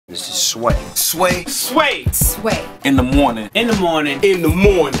Sway. Sway. Sway. Sway. In the morning. In the morning. In the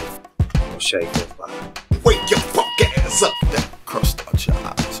morning. Shake that fire. Wake your fuck ass up. Crust out your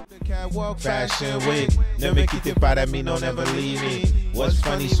eyes. Fashion week, never keep it by that me, don't ever leave me. What's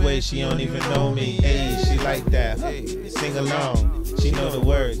funny, Sway, she don't even know me. Hey, she like that. Hey, sing along. She know the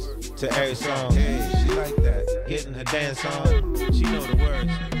words to every song. Hey, she like that. Getting her dance on. She know the words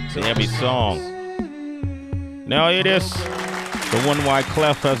to every song. Now it is the one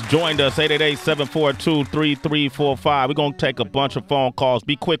Wyclef has joined us. 888-742-3345. We're gonna take a bunch of phone calls.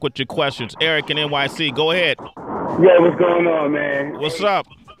 Be quick with your questions. Eric in NYC, go ahead. Yeah, what's going on, man? What's up?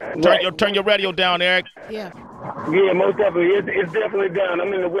 Turn your radio down, Eric. Yeah. Yeah, most definitely. It's definitely down.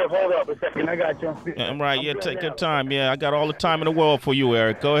 I'm in the whip. Hold up a second. I got you. I'm right. Yeah, take your time. Yeah, I got all the time in the world for you,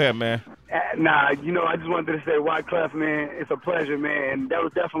 Eric. Go ahead, man. Nah, I just wanted to say, Wyclef, man, it's a pleasure, man. And that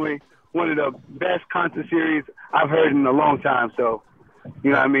was definitely one of the best concert series I've heard in a long time. So,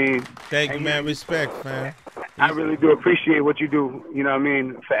 you know what I mean? Thank you, man. Respect, man. I really do appreciate what you do, you know what I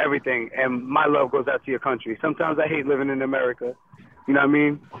mean, for everything. And my love goes out to your country. Sometimes I hate living in America. You know what I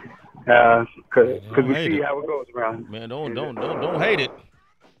mean? Because we see how it goes around. Man, don't hate it.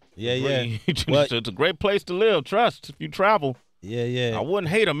 Yeah. It's a great place to live. Trust if you travel. Yeah. I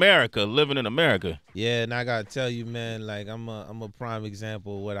wouldn't hate America, living in America. Yeah, and I gotta tell you, man, like I'm a prime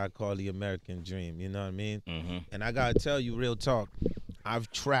example of what I call the American dream. You know what I mean? Mm-hmm. And I gotta tell you, real talk,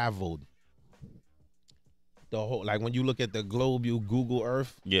 I've traveled the whole. Like when you look at the globe, you Google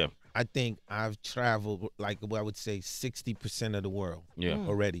Earth. Yeah. I think I've traveled like I would say 60% of the world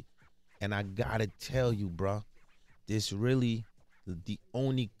already. And I gotta tell you, bro, this really the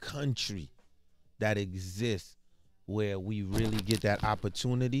only country that exists where we really get that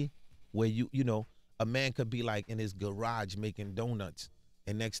opportunity where you know, a man could be like in his garage making donuts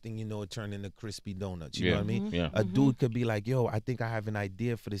and next thing you know it turned into crispy donuts. You know what I mean? Yeah. A dude could be like, yo, I think I have an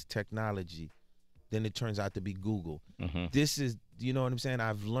idea for this technology. Then it turns out to be Google. This is, you know what I'm saying?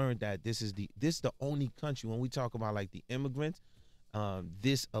 I've learned that this is the only country when we talk about like the immigrants,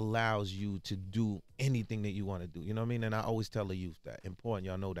 this allows you to do anything that you want to do. You know what I mean? And I always tell the youth that important.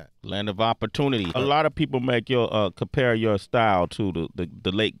 Y'all know that. Land of opportunity. A lot of people make your compare your style to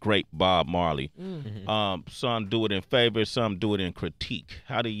the late great Bob Marley. Some do it in favor, some do it in critique.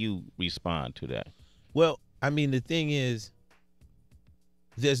 How do you respond to that? Well, I mean, the thing is,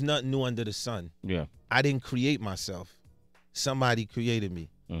 there's nothing new under the sun. Yeah. I didn't create myself. Somebody created me.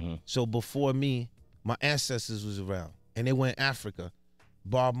 So before me, my ancestors was around. And they went Africa.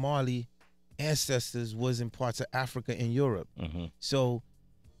 Bob Marley ancestors was in parts of Africa and Europe. So,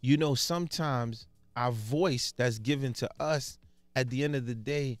 you know, sometimes our voice that's given to us, at the end of the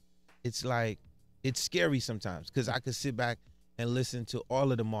day, it's like, it's scary sometimes because I could sit back and listen to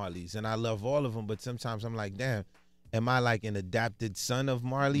all of the Marleys and I love all of them, but sometimes I'm like, damn, am I like an adapted son of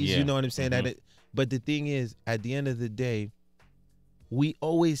Marley's? Yeah. You know what I'm saying? But the thing is, at the end of the day, we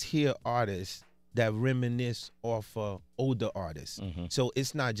always hear artists that reminisce off older artists. So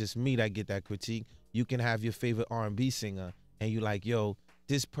it's not just me that get that critique. You can have your favorite R&B singer and you like, yo,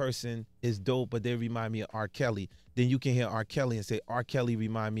 this person is dope, but they remind me of R. Kelly. Then you can hear R. Kelly and say, R. Kelly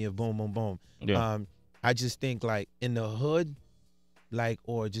remind me of boom, boom, boom. Yeah. I just think like in the hood, like,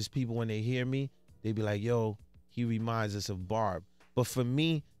 or just people when they hear me, they be like, yo, he reminds us of Barb. But for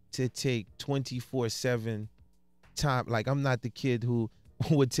me to take 24/7 time, like I'm not the kid who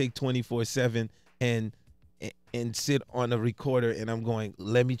would take 24/7 and sit on a recorder and I'm going,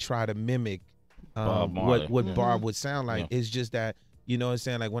 let me try to mimic what Barb would sound like. It's just that, you know what I'm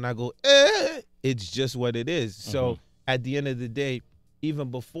saying? Like when I go, it's just what it is. So at the end of the day, even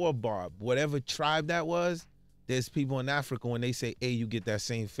before Barb, whatever tribe that was, there's people in Africa when they say, hey, you get that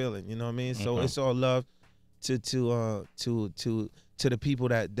same feeling. You know what I mean? So it's all love to the people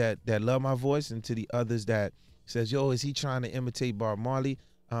that love my voice and to the others that says, yo, is he trying to imitate Bob Marley?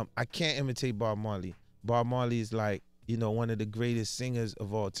 I can't imitate Bob Marley. Bob Marley is like, you know, one of the greatest singers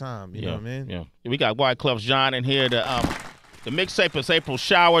of all time. You know what I mean? Yeah. We got Wyclef Jean in here. The mixtape is April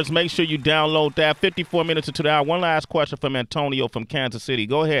Showers. Make sure you download that. 54 minutes into the hour. One last question from Antonio from Kansas City.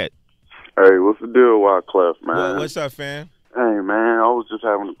 Go ahead. Hey, what's the deal, Wyclef, man? What's up, fam? Hey, man, I was just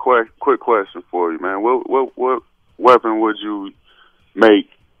having a quick question for you, man. What weapon would you make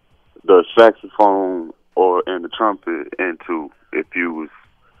the saxophone and the trumpet into if you was?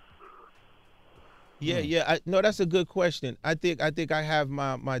 Yeah. No, that's a good question. I think I have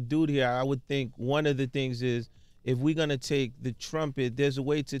my dude here. I would think one of the things is if we're gonna take the trumpet, there's a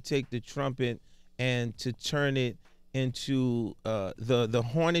way to take the trumpet and to turn it into the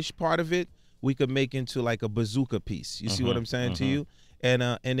hornish part of it. We could make into like a bazooka piece. You see what I'm saying to you? And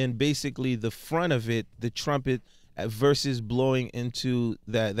then basically the front of it, the trumpet, versus blowing into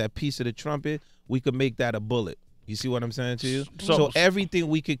that piece of the trumpet, we could make that a bullet. You see what I'm saying to you? So everything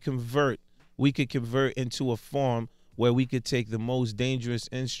we could convert into a form where we could take the most dangerous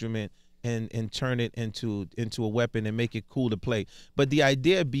instrument and turn it into a weapon and make it cool to play. But the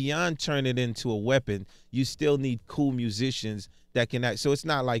idea beyond turning it into a weapon, you still need cool musicians that can act. So it's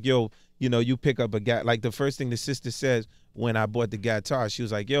not like, yo, you know, you pick up a guy. Like the first thing the sister says when I bought the guitar, she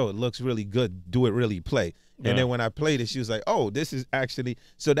was like, yo, it looks really good. Do it really play. And then when I played it, she was like, oh, this is actually.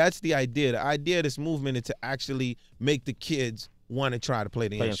 So that's the idea. The idea of this movement is to actually make the kids want to try to play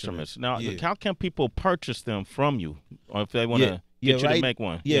the instruments. Now, how can people purchase them from you, or if they want to get you to make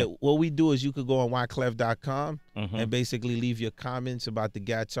one? What we do is you could go on Wyclef.com and basically leave your comments about the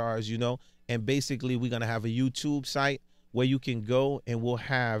guitars, you know, and basically we're gonna have a YouTube site where you can go and we'll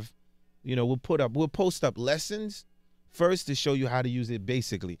have, you know, we'll post up lessons first to show you how to use it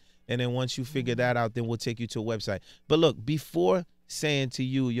basically, and then once you figure that out, then we'll take you to a website. But look, before saying to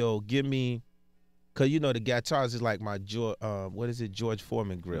you, yo, give me. Cause you know the guitars is like my George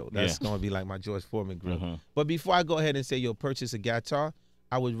Foreman grill. That's gonna be like my George Foreman grill. But before I go ahead and say, yo, purchase a guitar,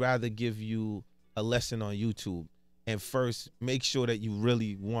 I would rather give you a lesson on YouTube and first make sure that you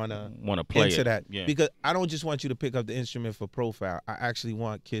really wanna play into it. that. Because I don't just want you to pick up the instrument for profile. I actually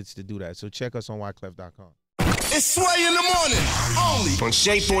want kids to do that. So check us on Wyclef.com. It's Sway in the morning, only on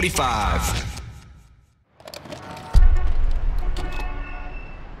Shade 45.